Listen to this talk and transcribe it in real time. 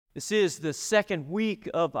This is the second week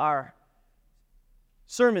of our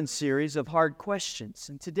sermon series of hard questions.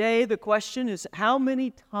 And today the question is, how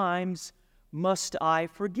many times must I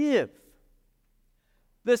forgive?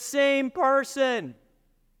 The same person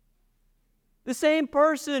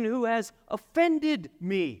who has offended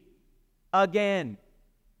me again,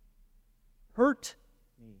 hurt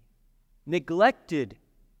me, neglected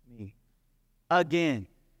me again.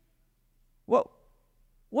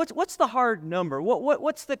 What's the hard number?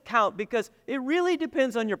 What's the count? Because it really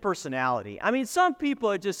depends on your personality. I mean, some people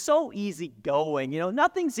are just so easygoing.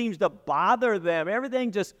 Nothing seems to bother them.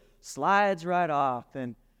 Everything just slides right off.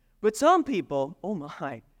 But some people, oh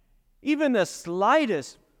my, even the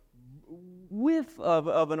slightest whiff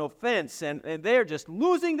of an offense, and they're just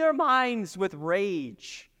losing their minds with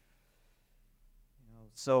rage.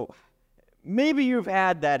 So maybe you've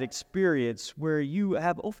had that experience where you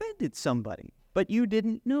have offended somebody, but you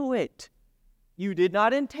didn't know it. You did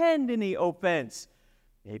not intend any offense.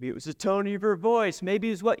 Maybe it was the tone of your voice. Maybe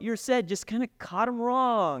it was what you said just kind of caught them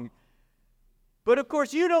wrong. But of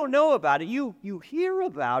course, you don't know about it. You hear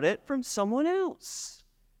about it from someone else,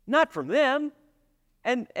 not from them.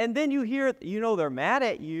 And then you hear, they're mad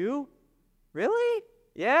at you. Really?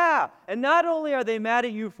 Yeah. And not only are they mad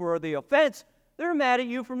at you for the offense, they're mad at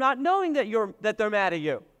you for not knowing that they're mad at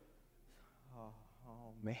you.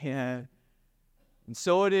 Oh man. And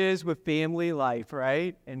so it is with family life,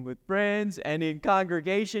 right? And with friends and in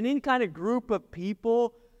congregation, any kind of group of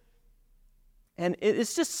people. And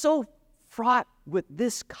it's just so fraught with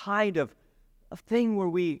this kind of thing where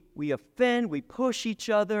we offend, we push each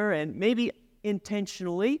other, and maybe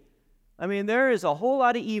intentionally. I mean, there is a whole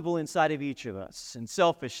lot of evil inside of each of us, and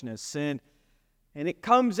selfishness, and it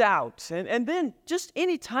comes out. And then just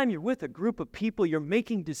anytime you're with a group of people, you're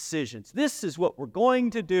making decisions. This is what we're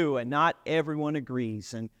going to do, and not everyone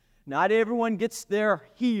agrees, and not everyone gets their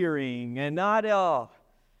hearing, and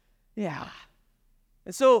yeah.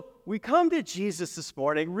 And so we come to Jesus this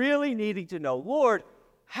morning really needing to know, Lord,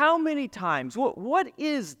 how many times, what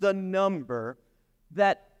is the number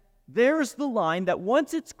that there's the line that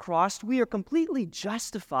once it's crossed, we are completely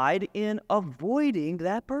justified in avoiding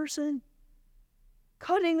that person,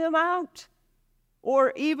 cutting them out,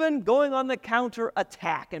 or even going on the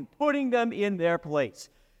counter-attack and putting them in their place.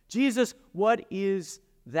 Jesus, what is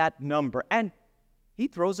that number? And he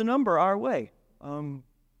throws a number our way. How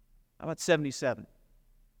about 77?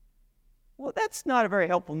 Well, that's not a very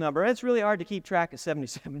helpful number. It's really hard to keep track of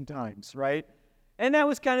 77 times, right? And that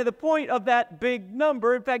was kind of the point of that big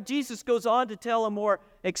number. In fact, Jesus goes on to tell a more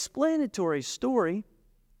explanatory story.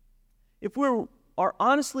 If we are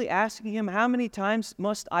honestly asking him, how many times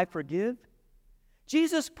must I forgive?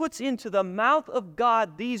 Jesus puts into the mouth of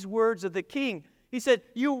God these words of the king. He said,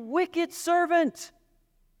 "You wicked servant,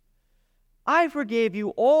 I forgave you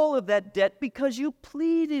all of that debt because you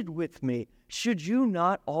pleaded with me. Should you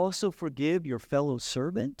not also forgive your fellow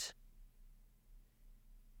servant?"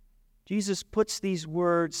 Jesus puts these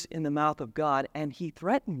words in the mouth of God, and he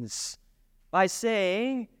threatens by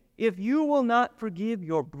saying, if you will not forgive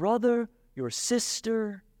your brother, your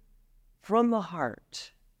sister, from the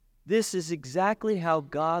heart, this is exactly how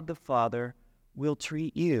God the Father will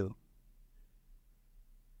treat you.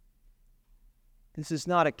 This is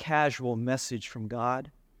not a casual message from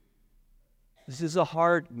God. This is a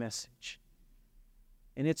hard message.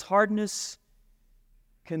 And its hardness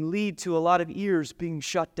can lead to a lot of ears being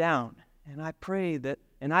shut down. And I pray that,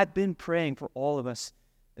 and I've been praying for all of us,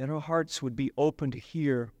 that our hearts would be open to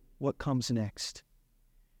hear what comes next.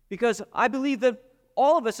 Because I believe that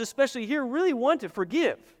all of us, especially here, really want to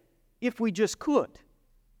forgive if we just could,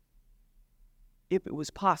 if it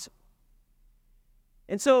was possible.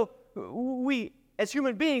 And so we, as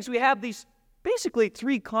human beings, we have these basically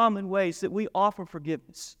three common ways that we offer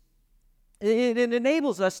forgiveness. It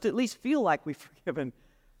enables us to at least feel like we've forgiven,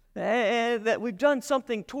 and that we've done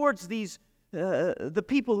something towards these the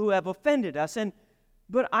people who have offended us.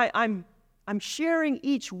 But I'm sharing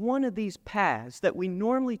each one of these paths that we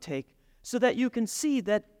normally take so that you can see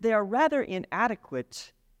that they are rather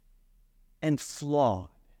inadequate and flawed.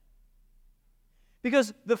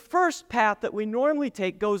 Because the first path that we normally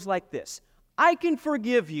take goes like this: I can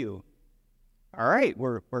forgive you. All right,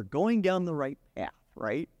 we're going down the right path,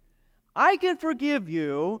 right? I can forgive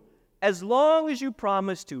you as long as you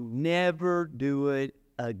promise to never do it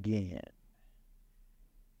again.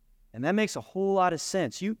 And that makes a whole lot of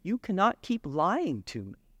sense. You cannot keep lying to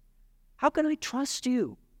me. How can I trust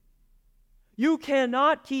you? You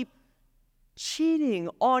cannot keep cheating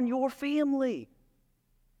on your family.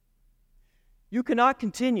 You cannot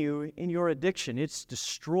continue in your addiction. It's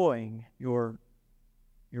destroying your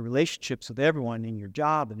your relationships with everyone, in your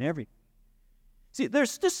job and everything. See,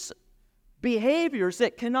 there's just behaviors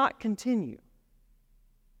that cannot continue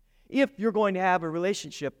if you're going to have a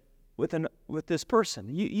relationship with this person.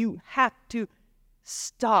 You have to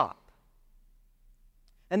stop.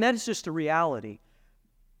 And that is just a reality.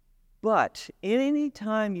 But any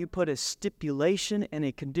time you put a stipulation and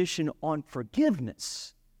a condition on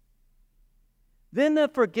forgiveness, then the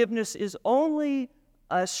forgiveness is only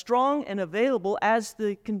as strong and available as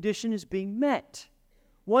the condition is being met.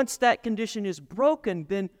 Once that condition is broken,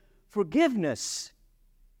 then forgiveness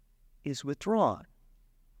is withdrawn.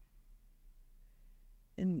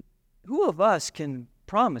 And who of us can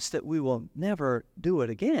promise that we will never do it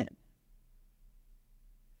again?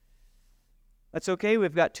 That's okay.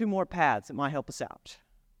 We've got 2 more paths that might help us out.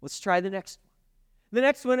 Let's try the next one. The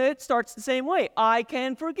next one, it starts the same way. I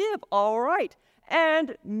can forgive. All right.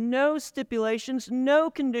 And no stipulations, no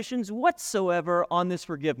conditions whatsoever on this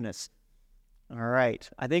forgiveness. All right.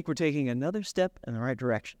 I think we're taking another step in the right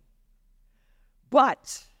direction.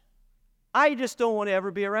 But I just don't want to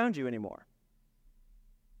ever be around you anymore.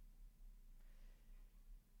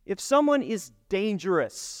 If someone is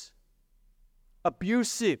dangerous,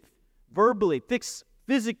 abusive, verbally,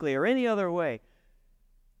 physically, or any other way,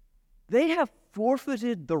 they have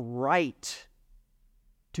forfeited the right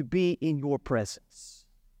to be in your presence.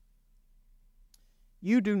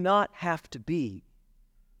 You do not have to be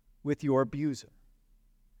with your abuser.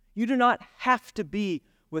 You do not have to be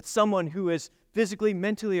with someone who is physically,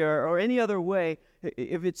 mentally, or any other way,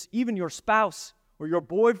 if it's even your spouse or your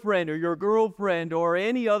boyfriend or your girlfriend or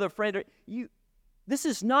any other friend. This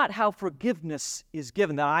is not how forgiveness is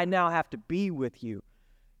given, that I now have to be with you.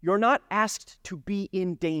 You're not asked to be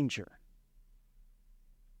in danger.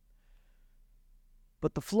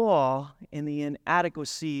 But the flaw in the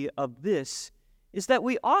inadequacy of this is that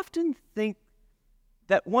we often think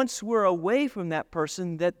that once we're away from that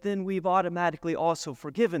person, that then we've automatically also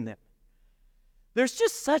forgiven them. There's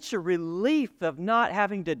just such a relief of not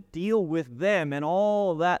having to deal with them and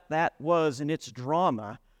all that was and its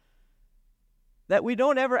drama, that we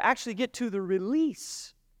don't ever actually get to the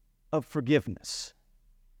release of forgiveness.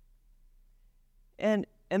 And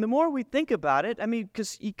the more we think about it,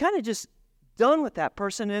 because you kind of just done with that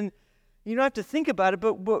person and you don't have to think about it,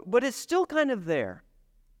 but it's still kind of there.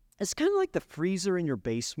 It's kind of like the freezer in your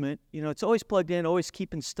basement. It's always plugged in, always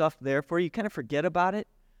keeping stuff there for you. You kind of forget about it.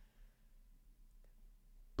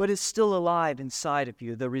 But it's still alive inside of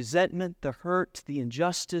you. The resentment, the hurt, the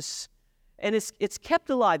injustice, and it's kept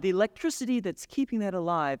alive. The electricity that's keeping that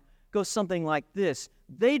alive goes something like this.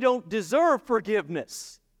 They don't deserve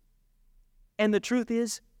forgiveness. And the truth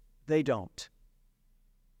is, they don't.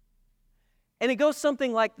 And it goes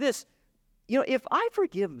something like this. If I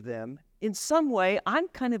forgive them, in some way, I'm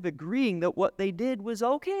kind of agreeing that what they did was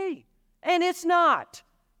okay. And it's not.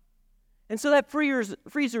 And so that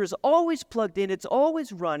freezer is always plugged in. It's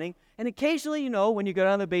always running. And occasionally, when you go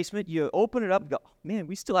down to the basement, you open it up and go, oh, man,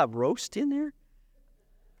 we still have roast in there?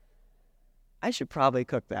 I should probably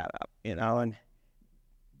cook that up,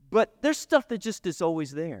 But there's stuff that just is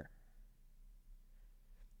always there.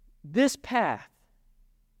 This path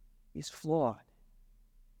is flawed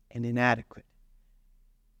and inadequate.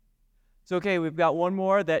 It's okay, we've got one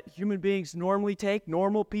more that human beings normally take,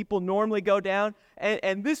 normal people normally go down,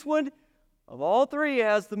 and this one, of all 3,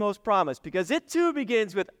 has the most promise, because it too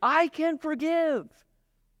begins with, I can forgive.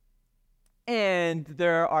 And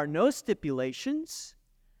there are no stipulations.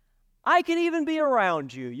 I can even be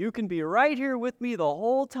around you. You can be right here with me the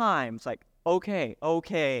whole time. It's like, okay.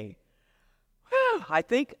 Whew, I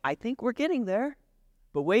think we're getting there.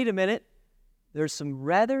 But wait a minute. There's some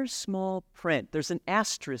rather small print. There's an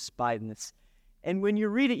asterisk by this. And when you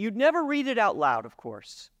read it, you'd never read it out loud, of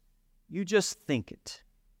course. You just think it.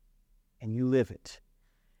 And you live it.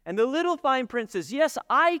 And the little fine print says, yes,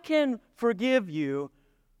 I can forgive you,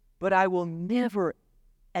 but I will never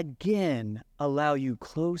again allow you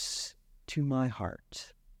close to my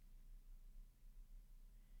heart.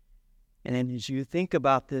 And as you think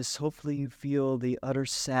about this, hopefully you feel the utter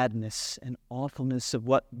sadness and awfulness of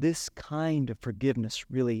what this kind of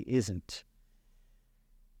forgiveness really isn't.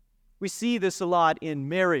 We see this a lot in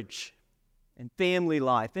marriage and family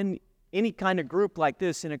life, and any kind of group like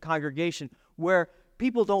this in a congregation where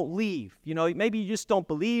people don't leave. Maybe you just don't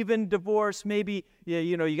believe in divorce. Maybe,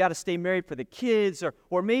 you got to stay married for the kids.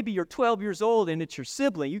 Or maybe you're 12 years old and it's your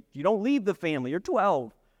sibling. You don't leave the family. You're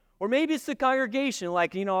 12. Or maybe it's the congregation,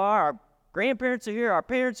 like, our grandparents are here, our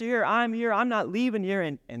parents are here, I'm here, I'm not leaving here,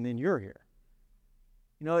 and then you're here.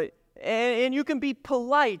 And you can be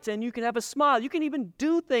polite, and you can have a smile. You can even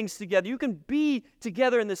do things together. You can be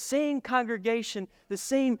together in the same congregation, the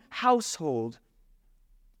same household.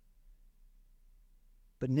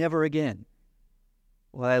 But never again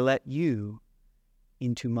will I let you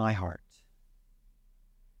into my heart.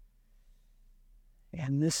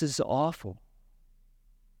 And this is awful.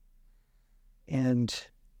 And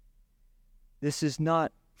this is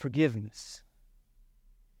not forgiveness.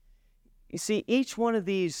 You see, each one of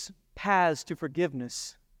these paths to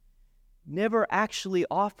forgiveness never actually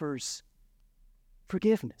offers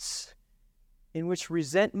forgiveness, in which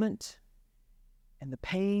resentment and the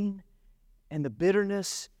pain and the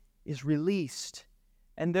bitterness is released,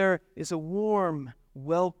 and there is a warm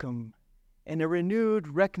welcome and a renewed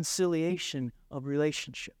reconciliation of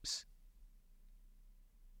relationships.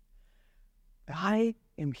 I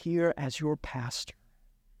am here as your pastor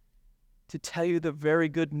to tell you the very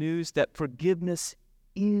good news that forgiveness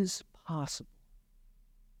is possible.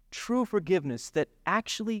 True forgiveness that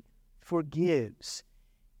actually forgives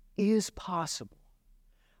is possible.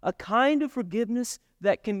 A kind of forgiveness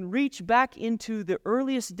that can reach back into the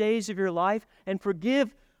earliest days of your life and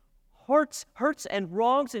forgive hurts and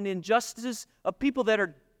wrongs and injustices of people that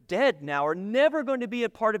are dead now, are never going to be a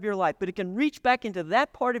part of your life, but it can reach back into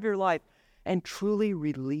that part of your life and truly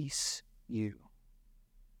release you.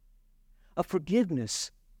 A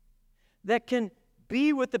forgiveness that can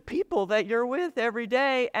be with the people that you're with every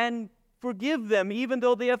day and forgive them even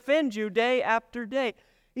though they offend you day after day.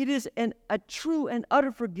 It is a true and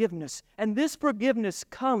utter forgiveness. And this forgiveness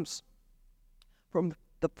comes from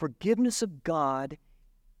the forgiveness of God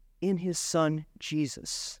in His Son,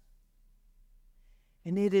 Jesus.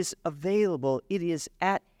 And it is available. It is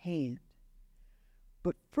at hand.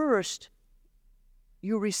 But first,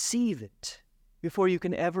 you receive it before you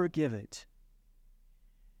can ever give it.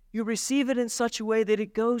 You receive it in such a way that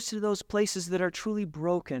it goes to those places that are truly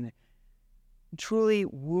broken, truly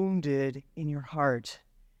wounded in your heart.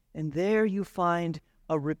 And there you find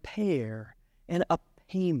a repair and a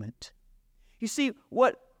payment. You see,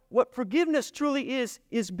 what forgiveness truly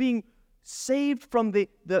is being saved from the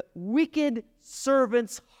wicked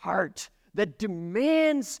servant's heart that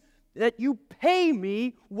demands that you pay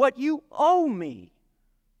me what you owe me.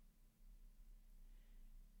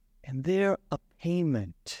 And there a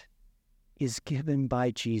payment is given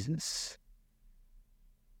by Jesus.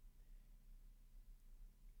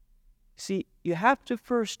 See, you have to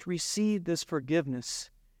first receive this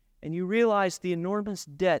forgiveness, and you realize the enormous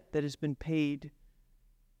debt that has been paid,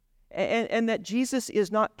 and that Jesus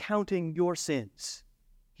is not counting your sins.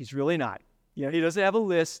 He's really not. You know, He doesn't have a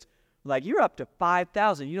list like, you're up to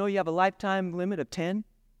 5,000. You know, you have a lifetime limit of 10.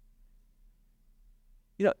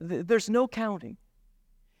 You know, there's no counting.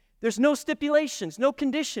 There's no stipulations, no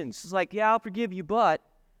conditions. It's like, yeah, I'll forgive you, but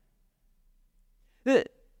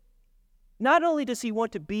not only does He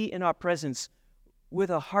want to be in our presence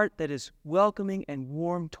with a heart that is welcoming and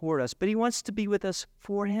warm toward us, but He wants to be with us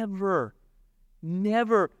forever,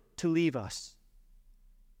 never to leave us.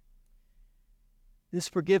 This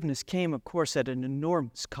forgiveness came, of course, at an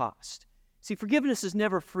enormous cost. See, forgiveness is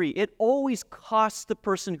never free. It always costs the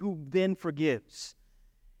person who then forgives.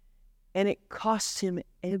 And it costs him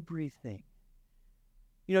everything.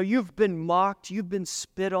 You know, you've been mocked, you've been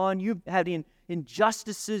spit on, you've had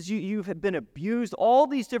injustices, you have been abused, all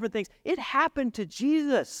these different things. It happened to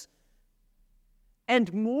Jesus.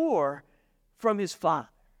 And more from His Father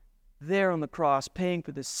there on the cross, paying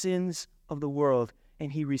for the sins of the world.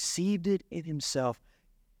 And He received it in Himself.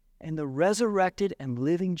 And the resurrected and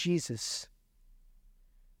living Jesus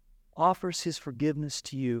offers His forgiveness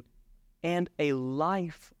to you and a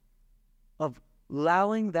life of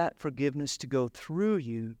allowing that forgiveness to go through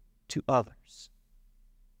you to others.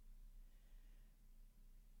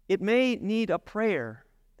 It may need a prayer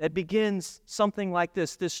that begins something like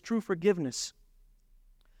this true forgiveness.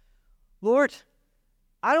 Lord,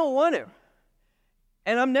 I don't want to,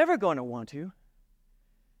 and I'm never going to want to.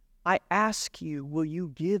 I ask you, will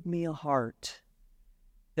you give me a heart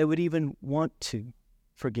that would even want to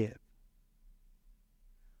forgive?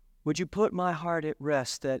 Would you put my heart at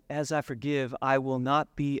rest that as I forgive, I will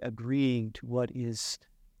not be agreeing to what is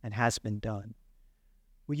and has been done?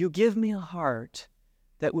 Will you give me a heart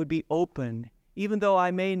that would be open, even though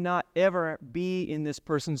I may not ever be in this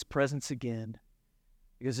person's presence again,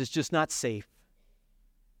 because it's just not safe?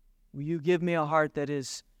 Will you give me a heart that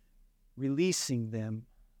is releasing them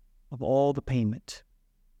of all the payment?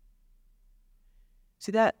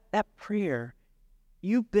 See, that prayer,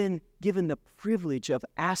 you've been given the privilege of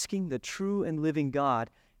asking the true and living God,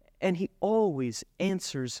 and He always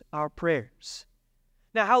answers our prayers.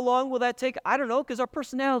 Now, how long will that take? I don't know, because our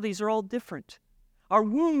personalities are all different. Our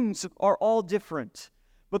wounds are all different.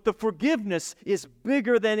 But the forgiveness is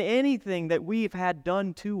bigger than anything that we've had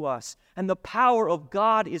done to us. And the power of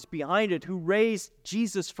God is behind it, who raised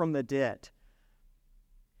Jesus from the dead.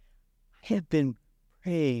 I have been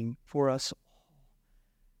praying for us all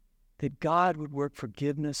that God would work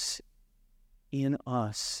forgiveness in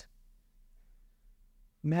us.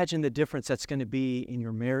 Imagine the difference that's going to be in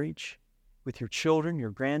your marriage, with your children,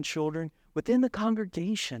 your grandchildren, within the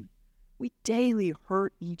congregation. We daily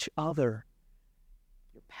hurt each other.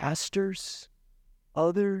 Your pastors,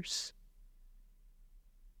 others.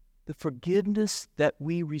 The forgiveness that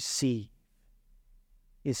we receive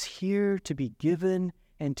is here to be given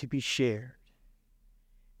and to be shared.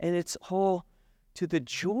 And it's all to the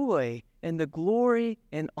joy and the glory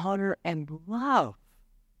and honor and love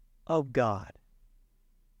of God.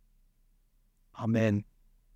 Amen.